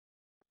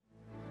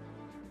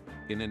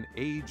In an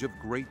age of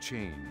great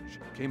change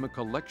came a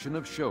collection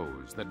of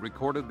shows that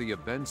recorded the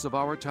events of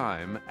our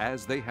time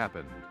as they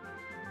happened.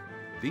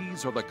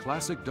 These are the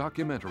classic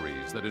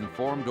documentaries that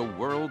informed a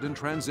world in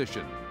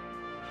transition.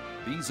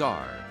 These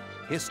are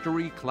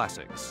History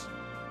Classics.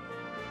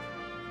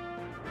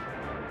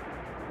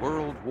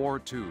 World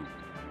War II,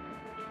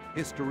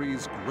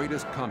 history's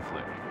greatest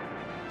conflict,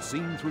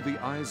 seen through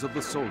the eyes of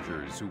the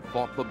soldiers who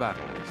fought the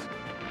battles.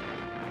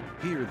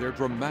 Hear their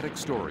dramatic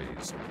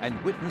stories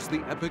and witness the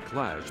epic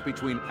clash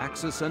between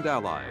Axis and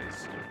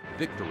Allies,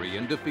 victory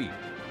and defeat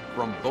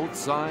from both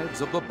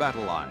sides of the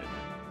battle line.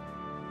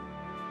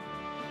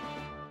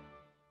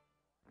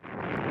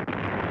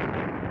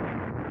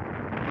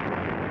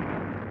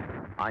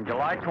 On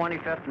July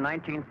 25th,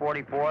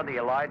 1944, the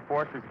Allied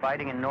forces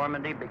fighting in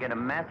Normandy began a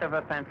massive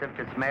offensive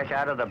to smash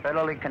out of the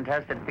bitterly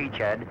contested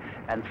beachhead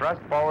and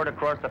thrust forward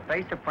across the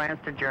face of France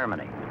to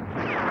Germany.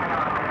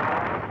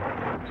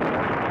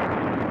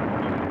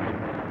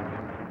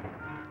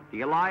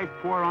 The Allies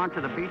pour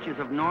onto the beaches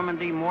of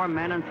Normandy more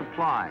men and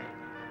supplies,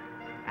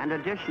 and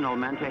additional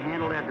men to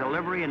handle their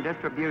delivery and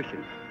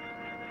distribution.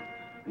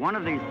 One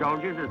of these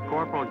soldiers is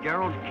Corporal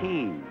Gerald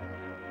Keane.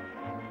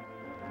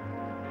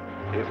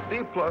 It's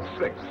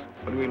D+6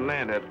 when we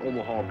land at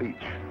Omaha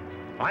Beach.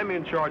 I'm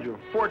in charge of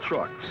 4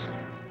 trucks.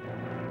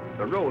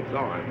 The roads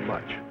aren't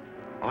much.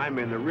 I'm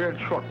in the rear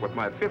truck with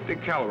my 50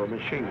 caliber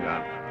machine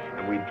gun,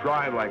 and we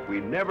drive like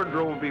we never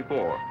drove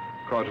before,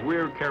 because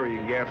we're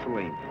carrying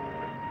gasoline.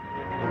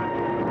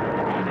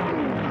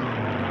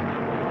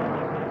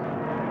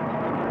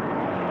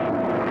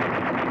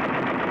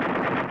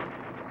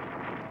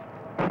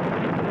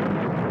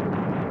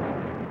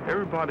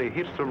 Everybody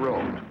hits the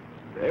road.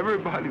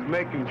 Everybody's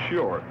making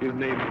sure his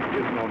name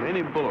isn't on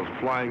any bullets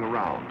flying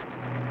around.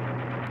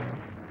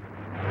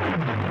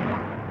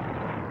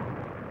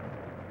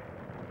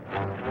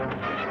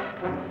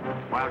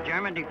 While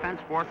German defense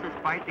forces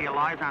fight the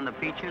Allies on the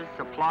beaches,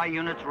 supply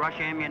units rush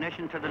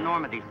ammunition to the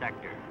Normandy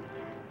sector.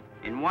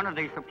 In one of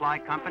these supply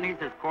companies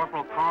is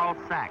Corporal Carl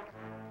Sachs.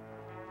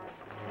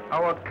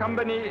 Our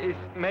company is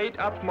made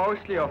up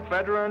mostly of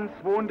veterans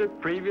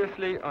wounded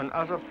previously on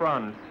other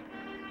fronts.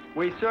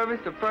 We service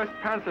the 1st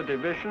Panzer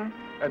Division,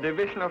 a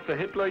division of the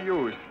Hitler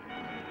Youth.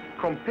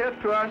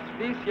 Compared to us,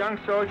 these young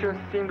soldiers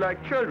seem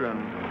like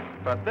children,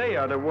 but they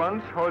are the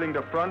ones holding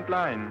the front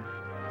line.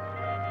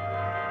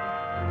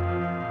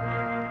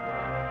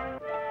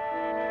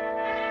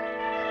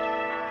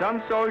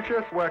 Some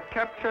soldiers were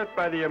captured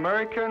by the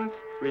Americans,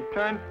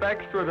 returned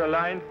back through the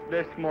lines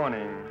this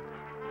morning.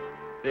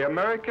 The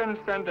Americans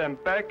sent them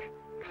back,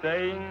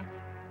 saying,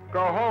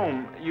 "Go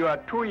home, you are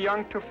too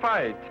young to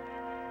fight."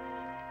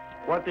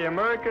 What the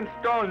Americans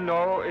don't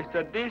know is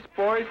that these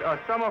boys are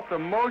some of the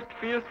most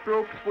fierce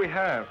troops we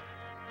have.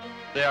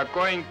 They are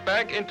going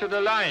back into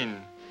the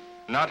line,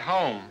 not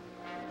home.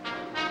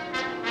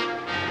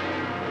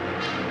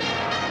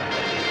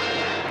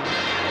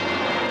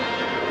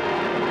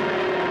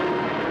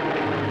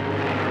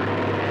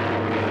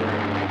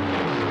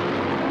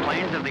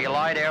 Planes of the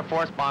Allied Air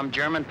Force bombed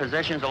German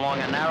positions along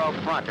a narrow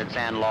front at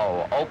St.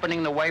 Lo,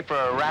 opening the way for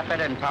a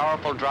rapid and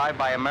powerful drive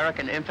by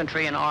American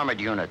infantry and armored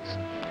units.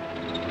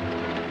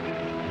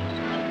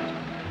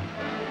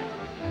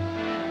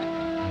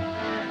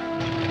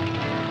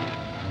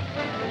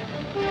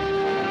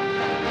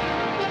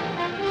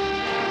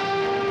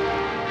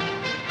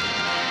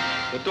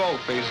 The dog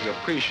faces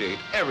appreciate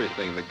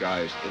everything the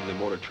guys in the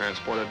motor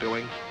transport are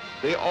doing.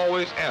 They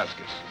always ask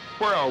us,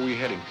 where are we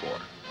heading for?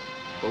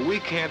 But we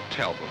can't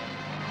tell them.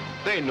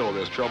 They know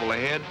there's trouble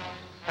ahead,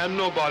 and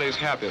nobody's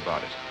happy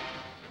about it.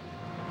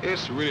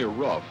 It's really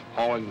rough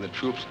hauling the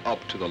troops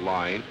up to the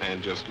line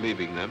and just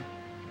leaving them.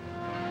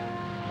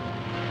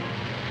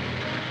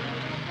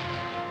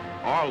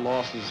 Our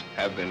losses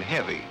have been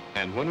heavy,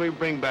 and when we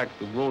bring back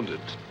the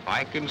wounded,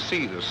 I can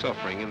see the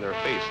suffering in their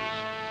faces.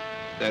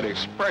 That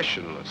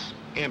expressionless,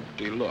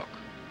 empty look.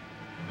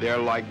 They're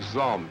like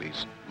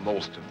zombies,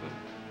 most of them.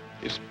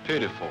 It's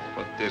pitiful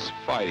what this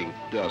fighting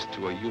does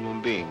to a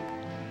human being.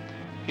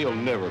 He'll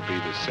never be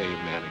the same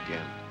man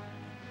again.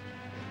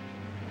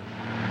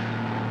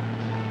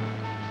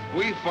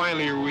 We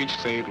finally reached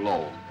St.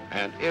 Lo,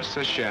 and it's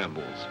a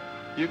shambles.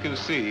 You can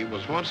see it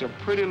was once a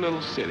pretty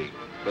little city,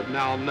 but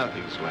now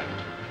nothing's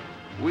left.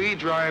 We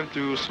drive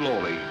through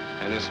slowly,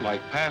 and it's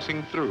like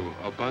passing through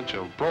a bunch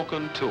of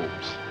broken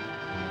tubes.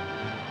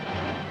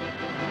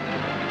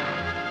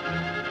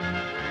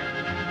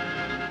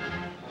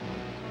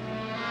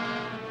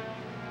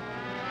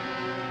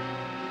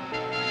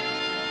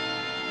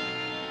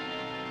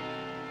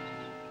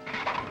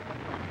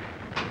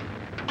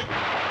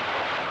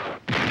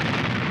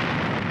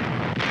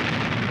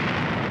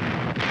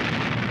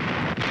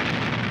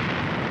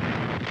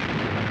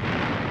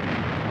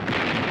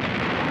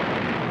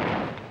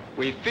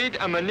 We feed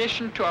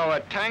ammunition to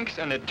our tanks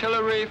and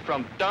artillery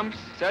from dumps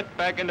set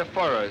back in the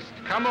forest,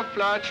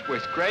 camouflaged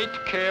with great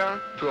care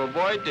to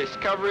avoid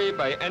discovery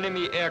by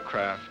enemy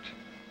aircraft.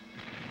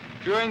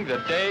 During the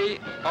day,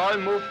 all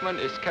movement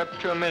is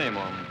kept to a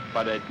minimum,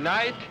 but at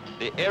night,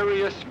 the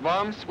area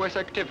swarms with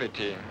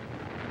activity.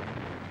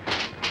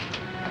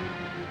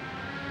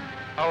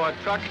 Our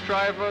truck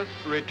drivers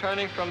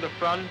returning from the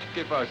front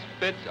give us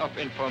bits of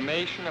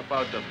information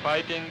about the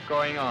fighting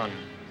going on.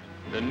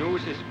 The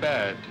news is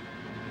bad.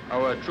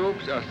 Our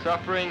troops are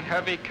suffering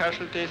heavy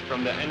casualties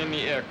from the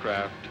enemy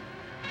aircraft.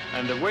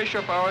 And the wish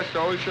of our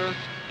soldiers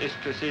is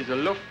to see the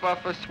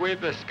Luftwaffe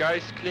sweep the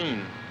skies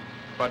clean.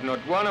 But not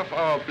one of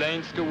our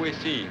planes do we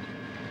see.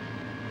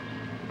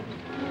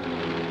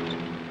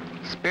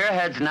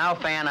 Spearheads now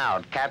fan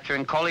out,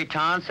 capturing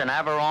Colitanz and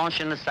Avalanche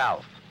in the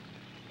south.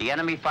 The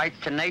enemy fights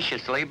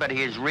tenaciously, but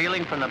he is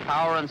reeling from the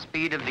power and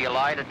speed of the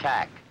Allied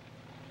attack.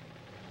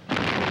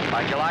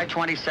 By July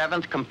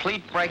 27th,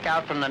 complete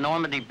breakout from the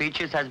Normandy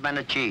beaches has been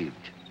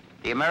achieved.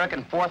 The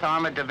American 4th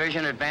Armored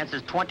Division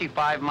advances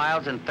 25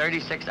 miles in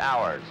 36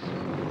 hours.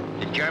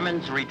 The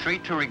Germans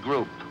retreat to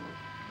regroup.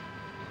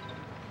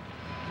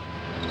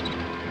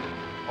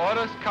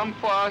 Orders come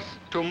for us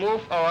to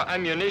move our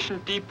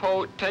ammunition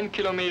depot 10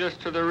 kilometers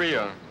to the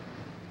rear.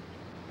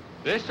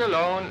 This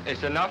alone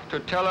is enough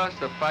to tell us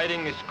the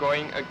fighting is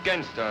going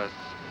against us.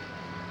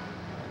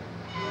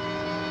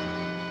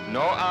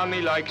 No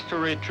army likes to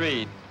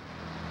retreat.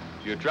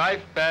 You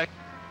drive back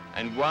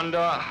and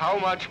wonder how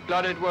much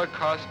blood it will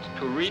cost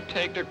to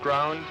retake the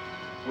ground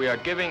we are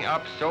giving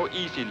up so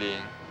easily.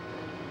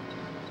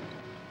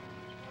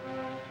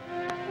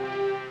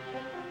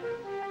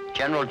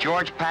 General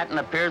George Patton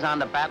appears on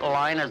the battle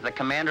line as the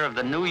commander of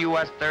the new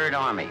U.S. Third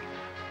Army.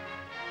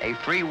 A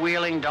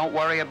freewheeling, don't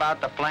worry about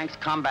the flanks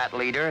combat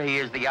leader, he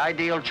is the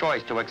ideal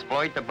choice to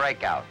exploit the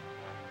breakout.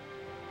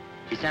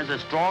 He sends a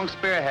strong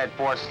spearhead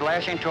force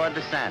slashing toward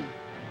the Seine.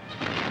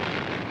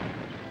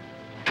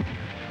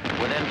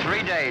 Within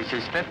 3 days,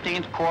 his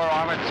 15th Corps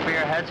armored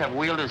spearheads have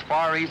wheeled as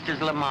far east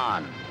as Le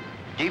Mans,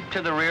 deep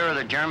to the rear of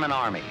the German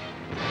army.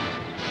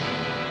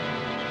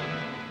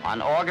 On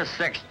August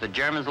 6th, the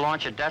Germans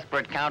launch a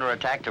desperate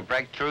counterattack to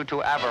break through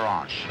to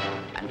Avalanche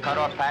and cut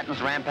off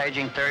Patton's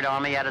rampaging Third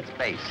Army at its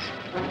base.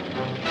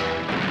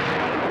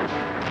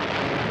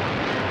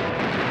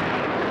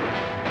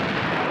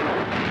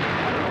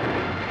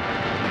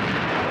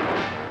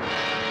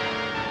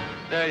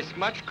 There is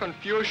much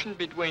confusion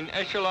between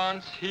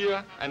echelons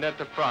here and at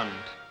the front.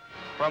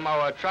 From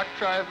our truck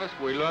drivers,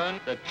 we learned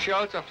that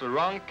shells of the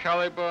wrong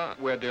caliber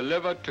were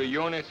delivered to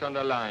units on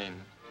the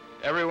line.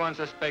 Everyone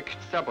suspects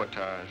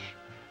sabotage,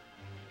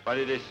 but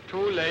it is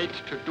too late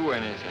to do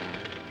anything.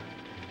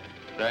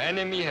 The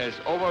enemy has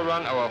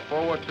overrun our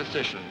forward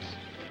positions.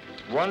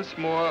 Once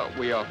more,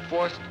 we are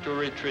forced to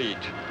retreat.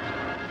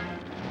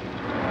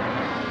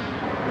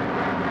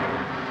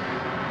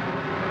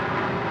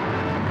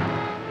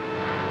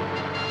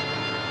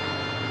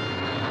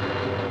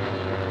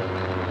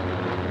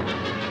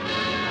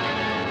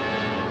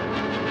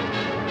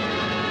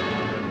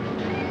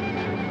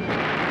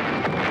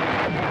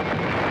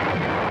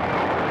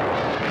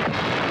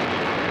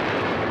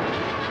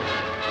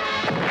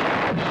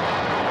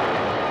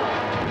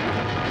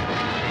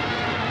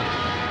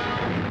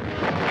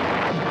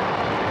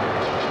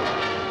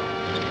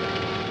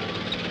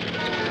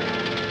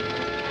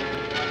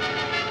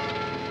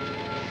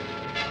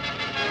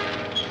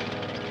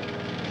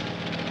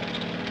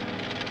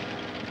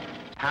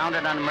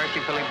 Pounded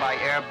unmercifully by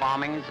air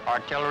bombings,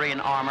 artillery,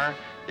 and armor,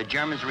 the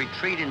Germans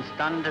retreat in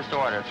stunned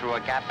disorder through a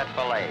gap at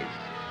Falaise.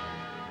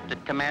 The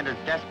commanders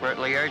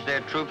desperately urge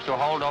their troops to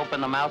hold open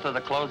the mouth of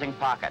the closing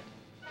pocket.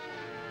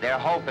 Their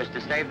hope is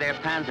to save their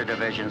panzer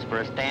divisions for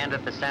a stand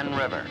at the Seine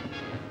River.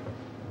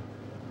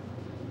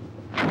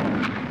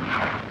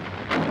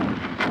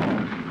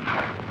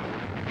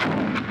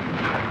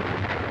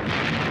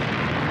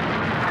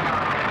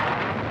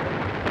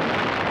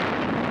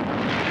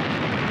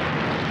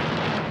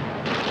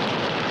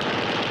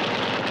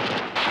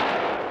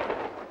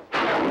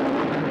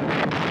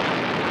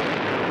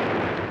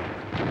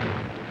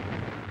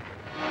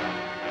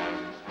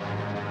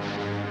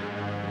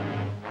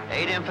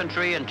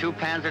 Infantry and 2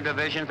 panzer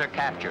divisions are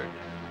captured,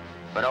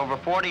 but over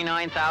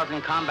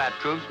 49,000 combat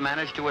troops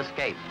managed to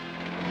escape.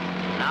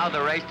 Now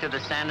the race to the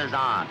Seine is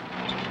on.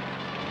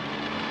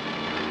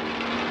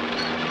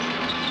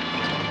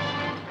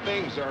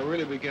 Things are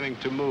really beginning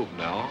to move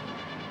now.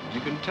 You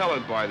can tell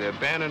it by the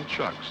abandoned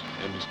trucks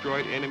and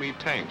destroyed enemy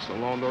tanks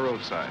along the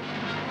roadside.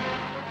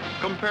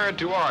 Compared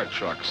to our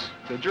trucks,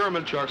 the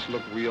German trucks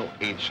look real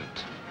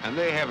ancient, and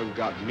they haven't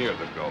got near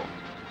the go.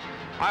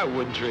 I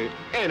wouldn't trade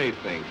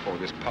anything for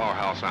this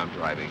powerhouse I'm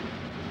driving.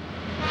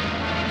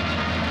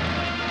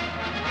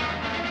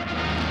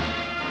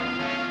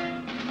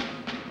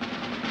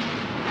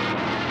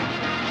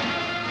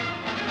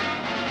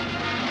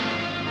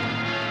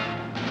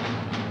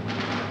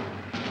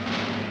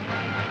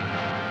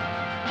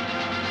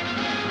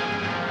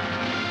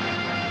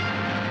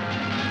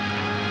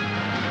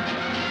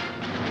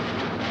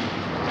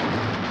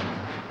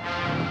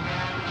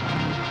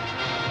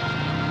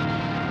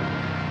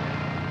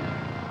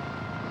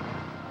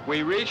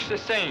 We reach the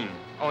Seine.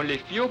 Only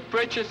few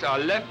bridges are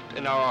left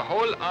and our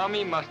whole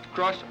army must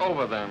cross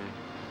over them.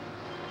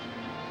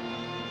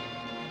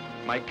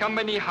 My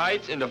company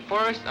hides in the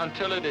forest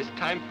until it is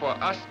time for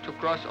us to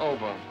cross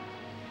over.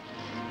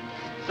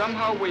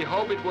 Somehow we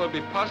hope it will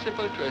be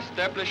possible to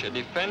establish a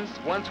defense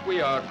once we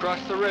are across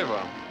the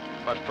river.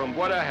 But from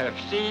what I have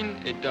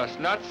seen, it does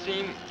not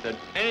seem that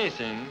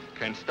anything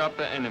can stop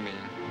the enemy.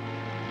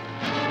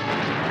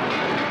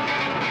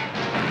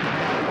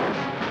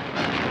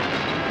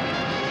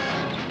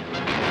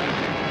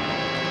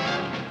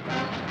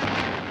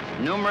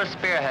 Numerous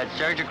spearheads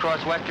surge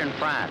across western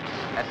France,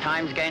 at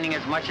times gaining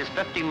as much as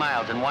 50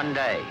 miles in one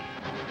day.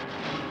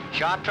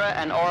 Chartres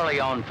and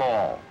Orléans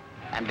fall,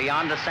 and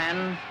beyond the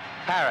Seine,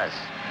 Paris.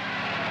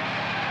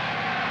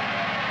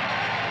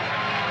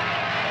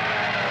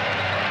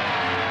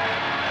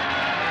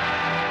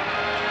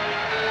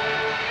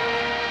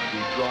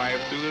 We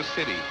drive through the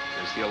city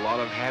and see a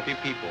lot of happy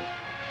people,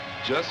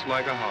 just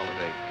like a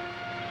holiday.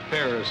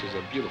 Paris is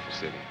a beautiful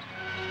city,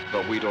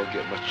 but we don't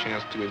get much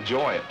chance to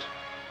enjoy it.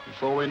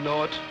 Before we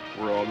know it,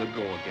 we're on the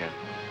go again.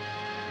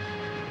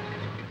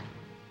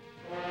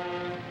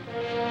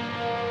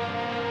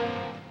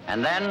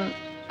 And then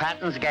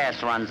Patton's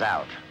gas runs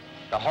out.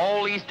 The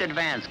whole east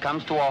advance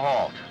comes to a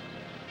halt.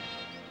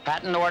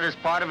 Patton orders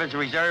part of his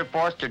reserve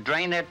force to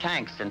drain their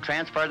tanks and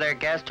transfer their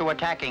gas to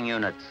attacking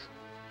units.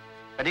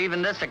 But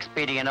even this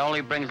expedient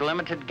only brings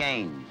limited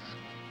gains.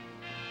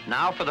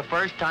 Now, for the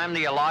first time,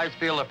 the Allies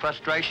feel the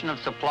frustration of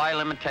supply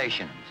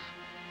limitations.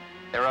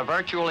 There are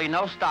virtually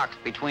no stocks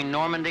between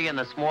Normandy and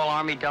the small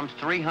army dumps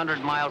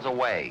 300 miles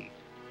away.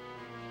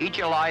 Each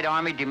Allied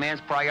army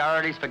demands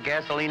priorities for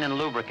gasoline and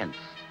lubricants,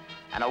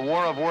 and a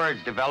war of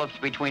words develops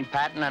between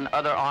Patton and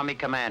other army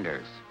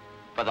commanders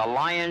for the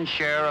lion's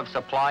share of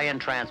supply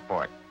and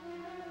transport.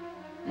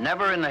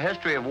 Never in the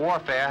history of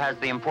warfare has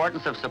the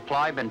importance of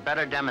supply been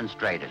better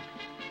demonstrated,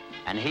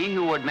 and he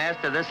who would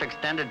master this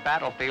extended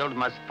battlefield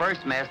must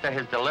first master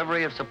his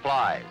delivery of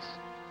supplies.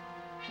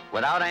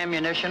 Without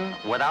ammunition,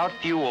 without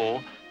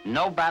fuel,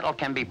 no battle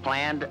can be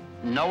planned,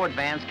 no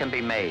advance can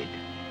be made.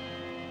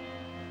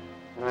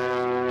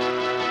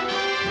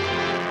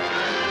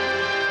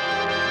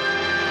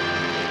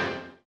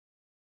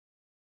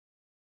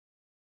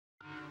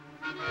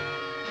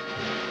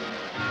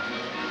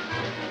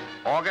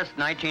 August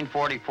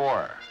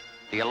 1944.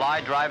 The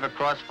Allied drive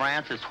across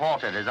France is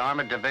halted as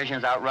armored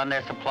divisions outrun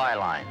their supply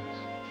lines.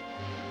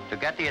 To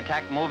get the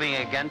attack moving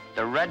again,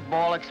 the Red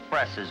Ball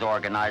Express is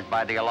organized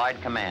by the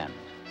Allied command.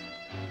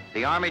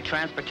 The Army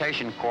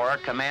Transportation Corps,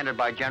 commanded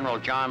by General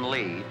John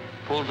Lee,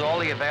 pulls all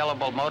the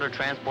available motor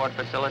transport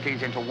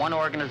facilities into one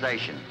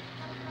organization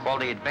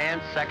called the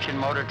Advanced Section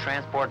Motor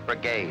Transport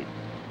Brigade.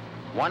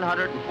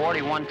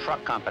 141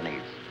 truck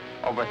companies,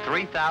 over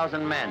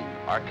 3,000 men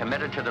are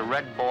committed to the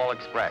Red Ball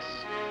Express.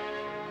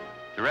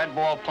 The Red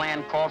Ball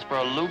plan calls for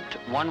a looped,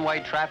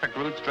 one-way traffic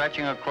route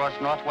stretching across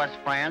northwest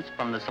France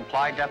from the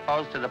supply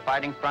depots to the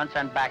fighting fronts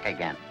and back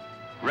again.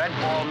 Red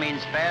Ball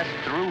means fast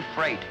through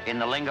freight in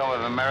the lingo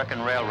of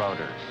American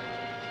railroaders.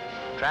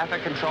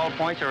 Traffic control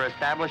points are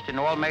established in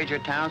all major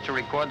towns to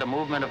record the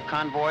movement of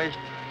convoys,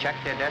 check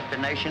their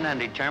destination, and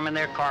determine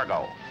their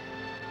cargo.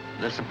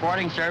 The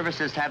supporting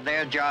services have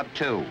their job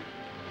too.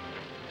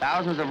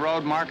 Thousands of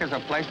road markers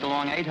are placed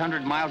along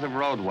 800 miles of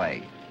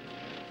roadway.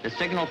 The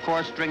Signal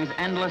Corps strings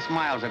endless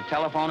miles of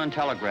telephone and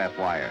telegraph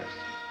wires.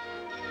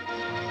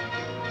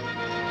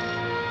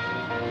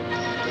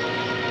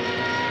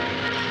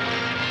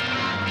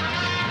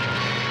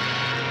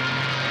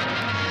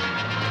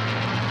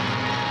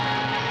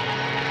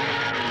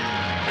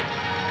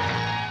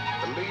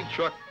 The lead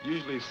truck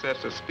usually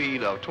sets a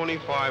speed of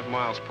 25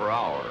 miles per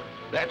hour.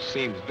 That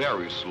seems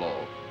very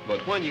slow.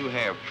 But when you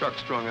have trucks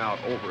strung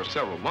out over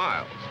several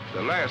miles,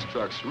 the last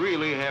trucks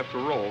really have to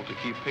roll to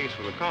keep pace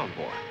with the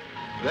convoy.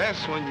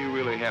 That's when you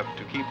really have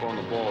to keep on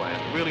the ball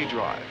and really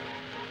drive.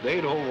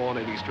 They don't want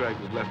any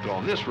stragglers left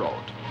on this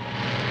road.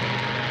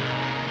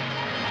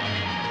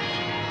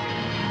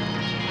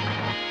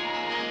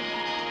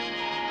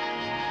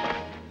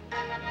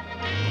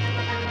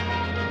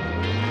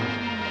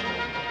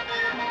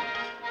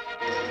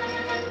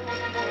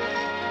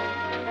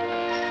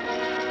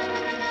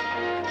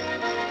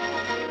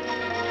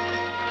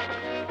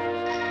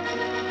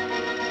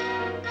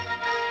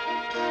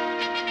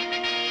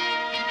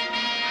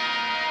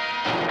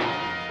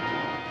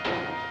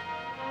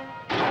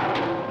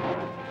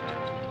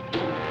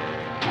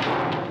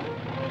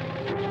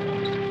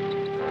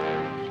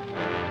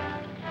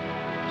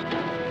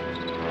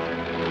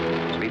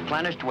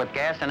 Replenished with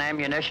gas and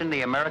ammunition,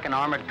 the American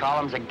armored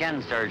columns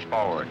again surge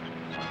forward.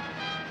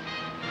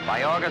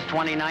 By August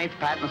 29th,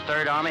 Patton's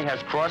Third Army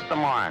has crossed the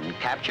Marne,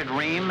 captured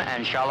Rheims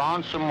and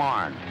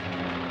Chalon-sur-Marne.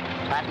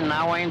 Patton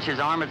now aims his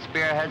armored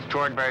spearheads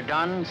toward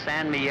Verdun,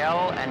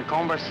 Saint-Mihiel, and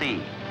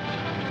Combercy.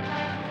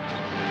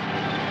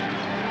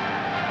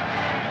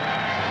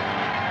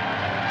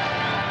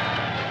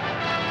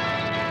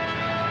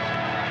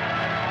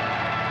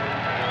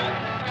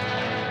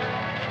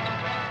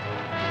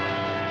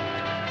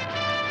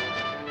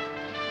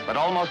 But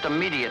almost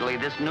immediately,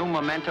 this new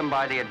momentum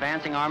by the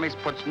advancing armies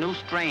puts new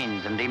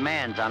strains and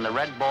demands on the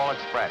Red Ball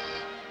Express.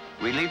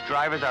 Relief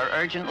drivers are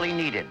urgently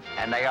needed,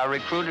 and they are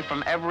recruited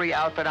from every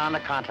outfit on the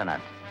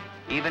continent,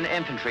 even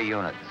infantry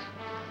units.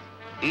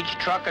 Each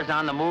truck is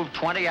on the move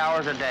 20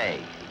 hours a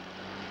day.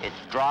 It's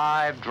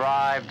drive,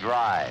 drive,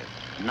 drive,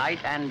 night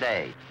and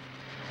day.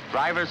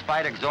 Drivers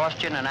fight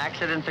exhaustion and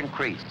accidents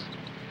increase.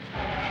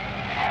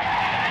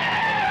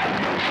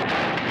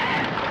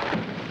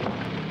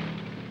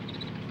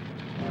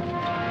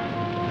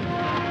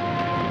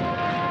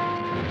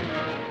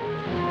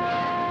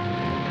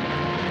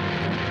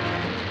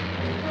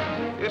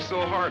 It's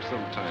so hard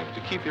sometimes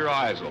to keep your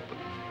eyes open,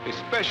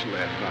 especially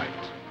at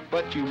night.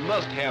 But you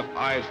must have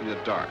eyes in the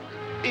dark,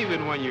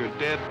 even when you're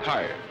dead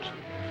tired.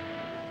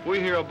 We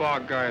hear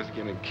about guys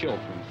getting killed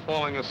from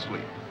falling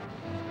asleep,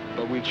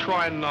 but we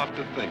try not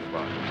to think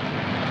about it.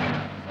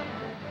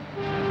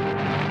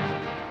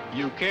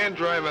 You can't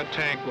drive a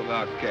tank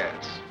without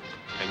gas,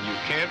 and you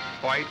can't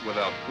fight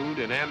without food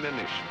and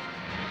ammunition.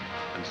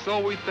 And so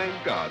we thank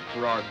God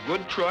for our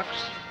good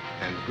trucks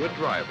and good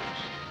drivers,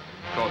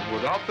 because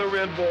without the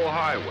Red Bull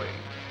Highway,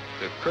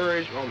 the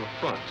courage on the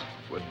front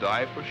would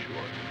die for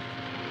sure.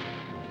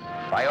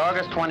 By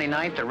August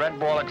 29th, the Red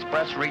Bull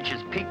Express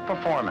reaches peak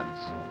performance.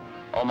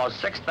 Almost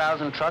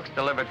 6,000 trucks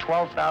deliver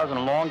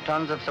 12,000 long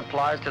tons of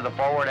supplies to the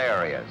forward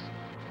areas.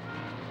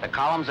 The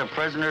columns of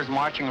prisoners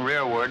marching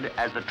rearward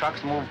as the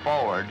trucks move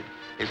forward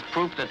is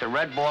proof that the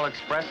Red Bull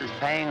Express is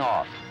paying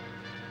off.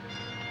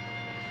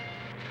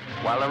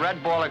 While the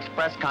Red Bull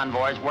Express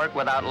convoys work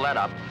without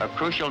let-up, a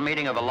crucial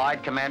meeting of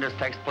Allied commanders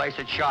takes place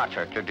at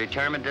Chartres to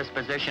determine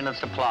disposition of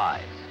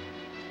supplies.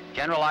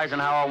 General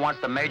Eisenhower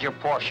wants the major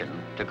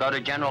portion to go to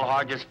General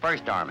Hodges'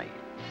 First Army.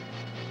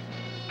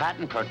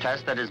 Patton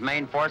protests that his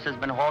main force has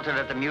been halted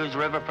at the Meuse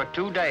River for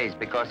 2 days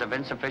because of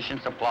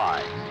insufficient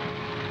supplies.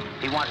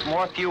 He wants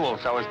more fuel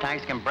so his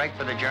tanks can break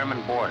for the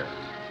German border.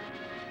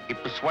 He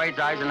persuades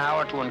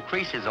Eisenhower to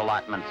increase his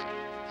allotments,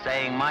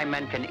 saying, "My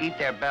men can eat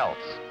their belts,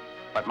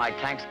 but my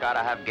tanks gotta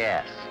have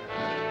gas."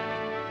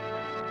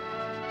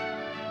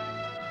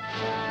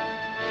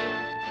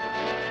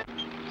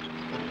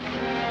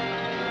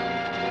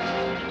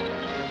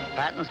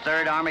 Patton's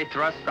Third Army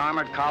thrusts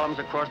armored columns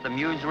across the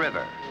Meuse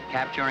River,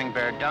 capturing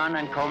Verdun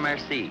and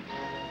Commercy.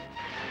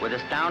 With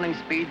astounding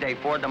speed, they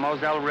ford the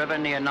Moselle River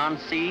near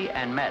Nancy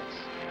and Metz.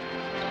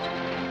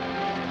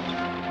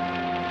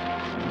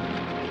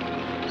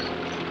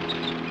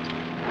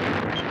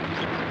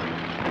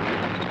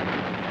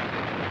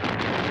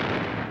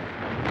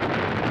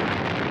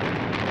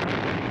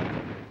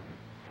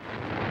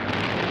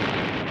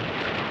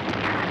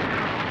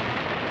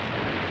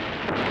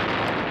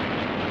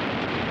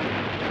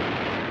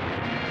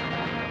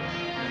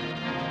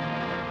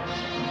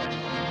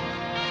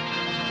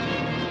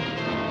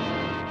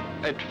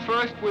 At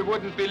first we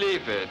wouldn't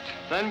believe it.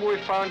 Then we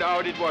found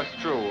out it was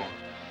true.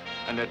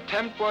 An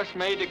attempt was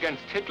made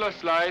against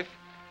Hitler's life,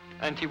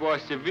 and he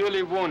was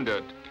severely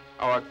wounded.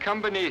 Our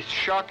company is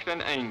shocked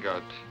and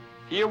angered.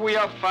 Here we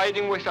are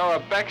fighting with our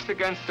backs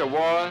against the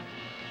wall,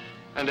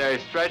 and there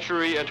is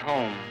treachery at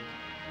home.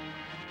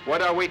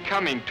 What are we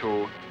coming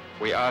to?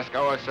 We ask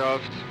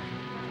ourselves.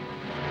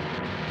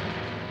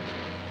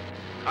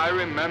 I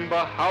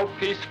remember how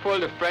peaceful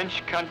the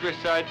French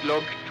countryside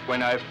looked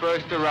when I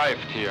first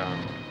arrived here.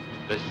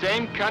 The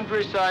same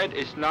countryside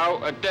is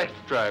now a death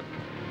trap,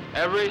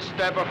 every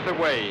step of the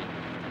way.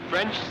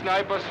 French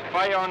snipers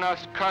fire on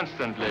us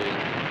constantly,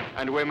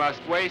 and we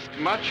must waste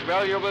much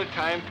valuable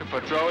time to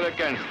patrol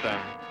against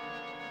them.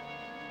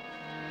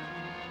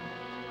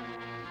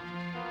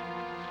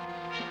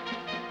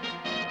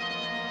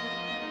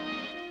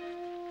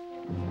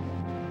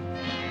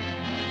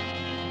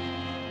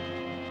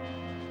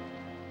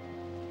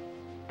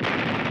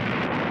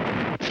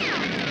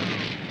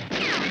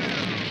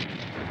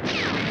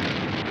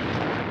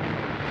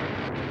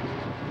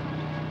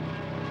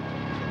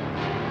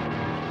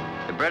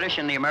 The British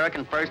and the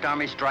American First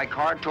Army strike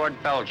hard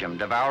toward Belgium,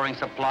 devouring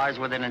supplies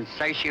with an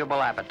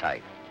insatiable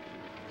appetite.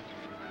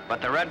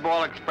 But the Red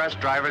Bull Express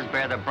drivers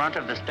bear the brunt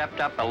of the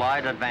stepped-up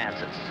Allied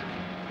advances.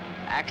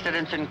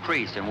 Accidents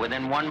increase, and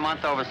within 1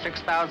 month, over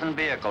 6,000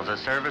 vehicles are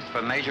serviced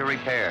for major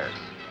repairs.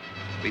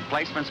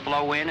 Replacements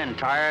flow in, and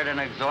tired and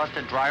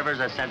exhausted drivers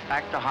are sent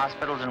back to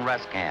hospitals and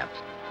rest camps.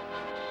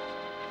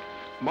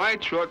 My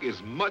truck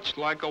is much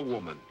like a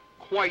woman,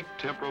 quite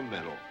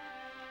temperamental.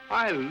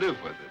 I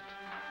live with it.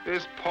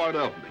 It's part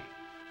of me.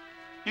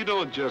 You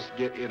don't just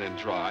get in and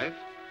drive.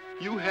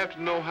 You have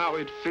to know how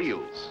it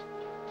feels,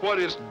 what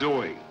it's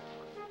doing.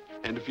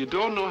 And if you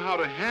don't know how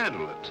to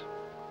handle it,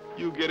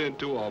 you get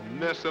into a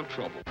mess of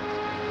trouble.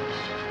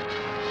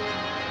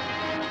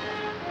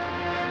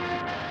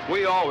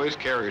 We always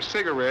carry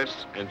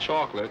cigarettes and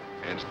chocolate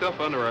and stuff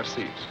under our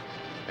seats,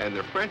 and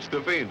the French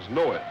civilians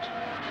know it.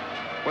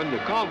 When the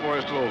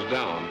convoy slows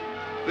down,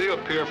 they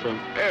appear from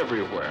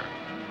everywhere.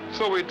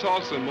 So we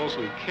toss them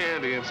mostly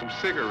candy and some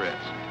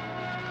cigarettes.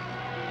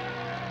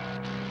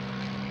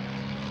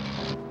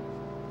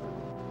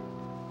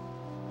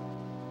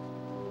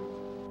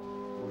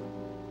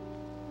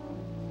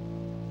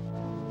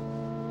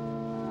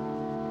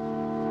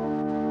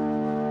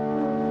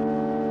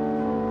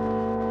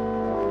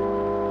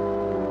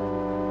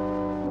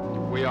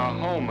 We are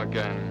home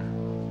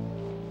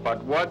again.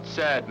 But what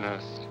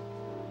sadness.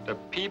 The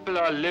people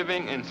are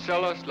living in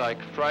cellars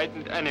like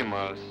frightened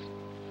animals.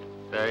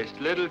 There is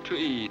little to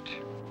eat.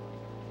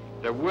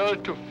 The will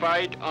to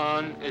fight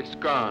on is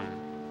gone.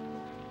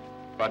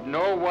 But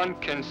no one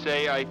can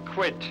say, I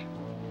quit.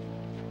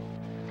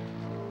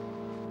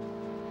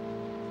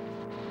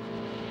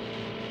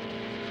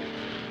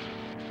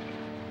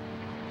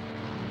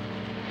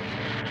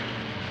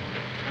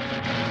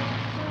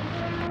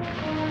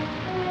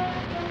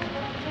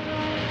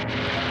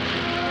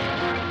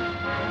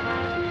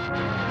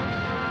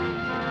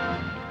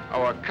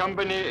 Our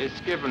company is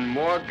given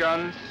more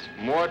guns,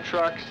 more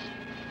trucks,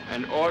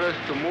 and orders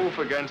to move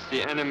against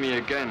the enemy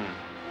again.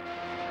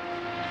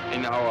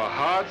 In our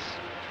hearts,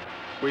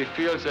 we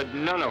feel that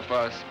none of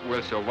us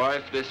will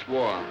survive this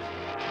war.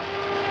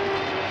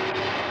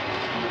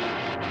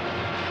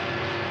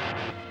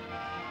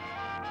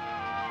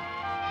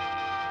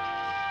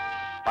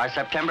 By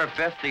September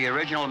 5th, the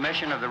original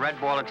mission of the Red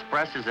Ball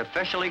Express is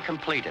officially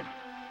completed.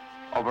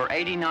 Over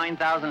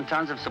 89,000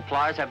 tons of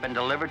supplies have been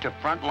delivered to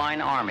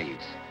frontline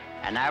armies,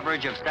 an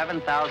average of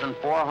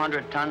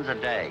 7,400 tons a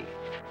day.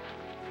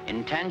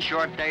 In 10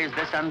 short days,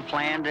 this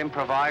unplanned,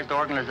 improvised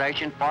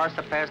organization far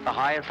surpassed the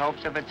highest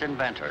hopes of its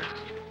inventors.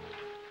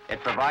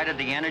 It provided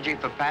the energy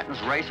for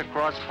Patton's race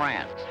across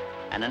France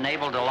and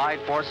enabled Allied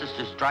forces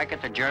to strike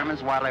at the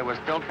Germans while they were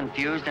still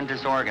confused and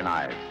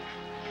disorganized.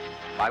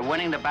 By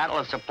winning the Battle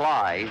of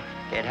Supply,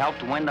 it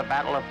helped win the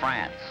Battle of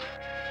France.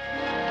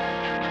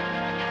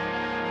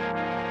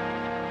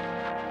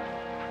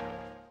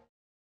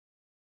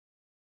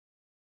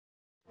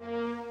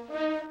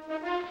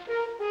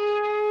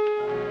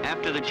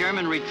 After the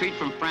German retreat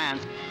from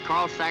France,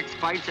 Karl Sachs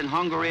fights in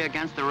Hungary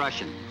against the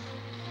Russians.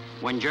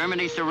 When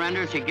Germany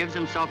surrenders, he gives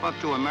himself up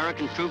to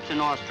American troops in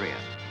Austria.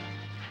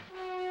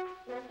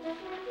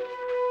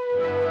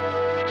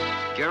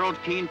 Gerald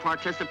Keane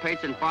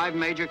participates in 5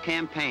 major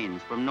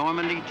campaigns from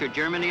Normandy to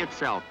Germany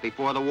itself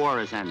before the war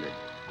is ended.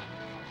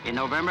 In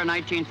November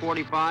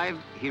 1945,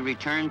 he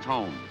returns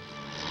home.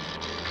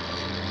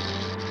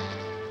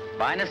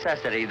 By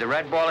necessity, the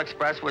Red Ball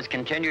Express was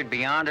continued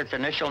beyond its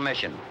initial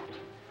mission.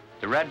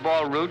 The Red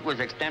Ball route was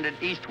extended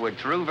eastward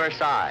through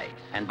Versailles,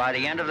 and by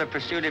the end of the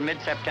pursuit in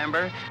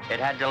mid-September,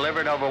 it had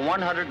delivered over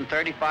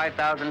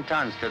 135,000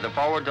 tons to the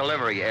forward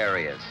delivery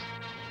areas.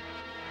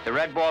 The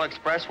Red Ball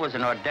Express was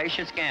an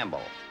audacious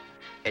gamble.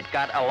 It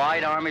got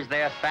Allied armies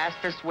there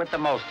fastest with the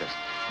mostest.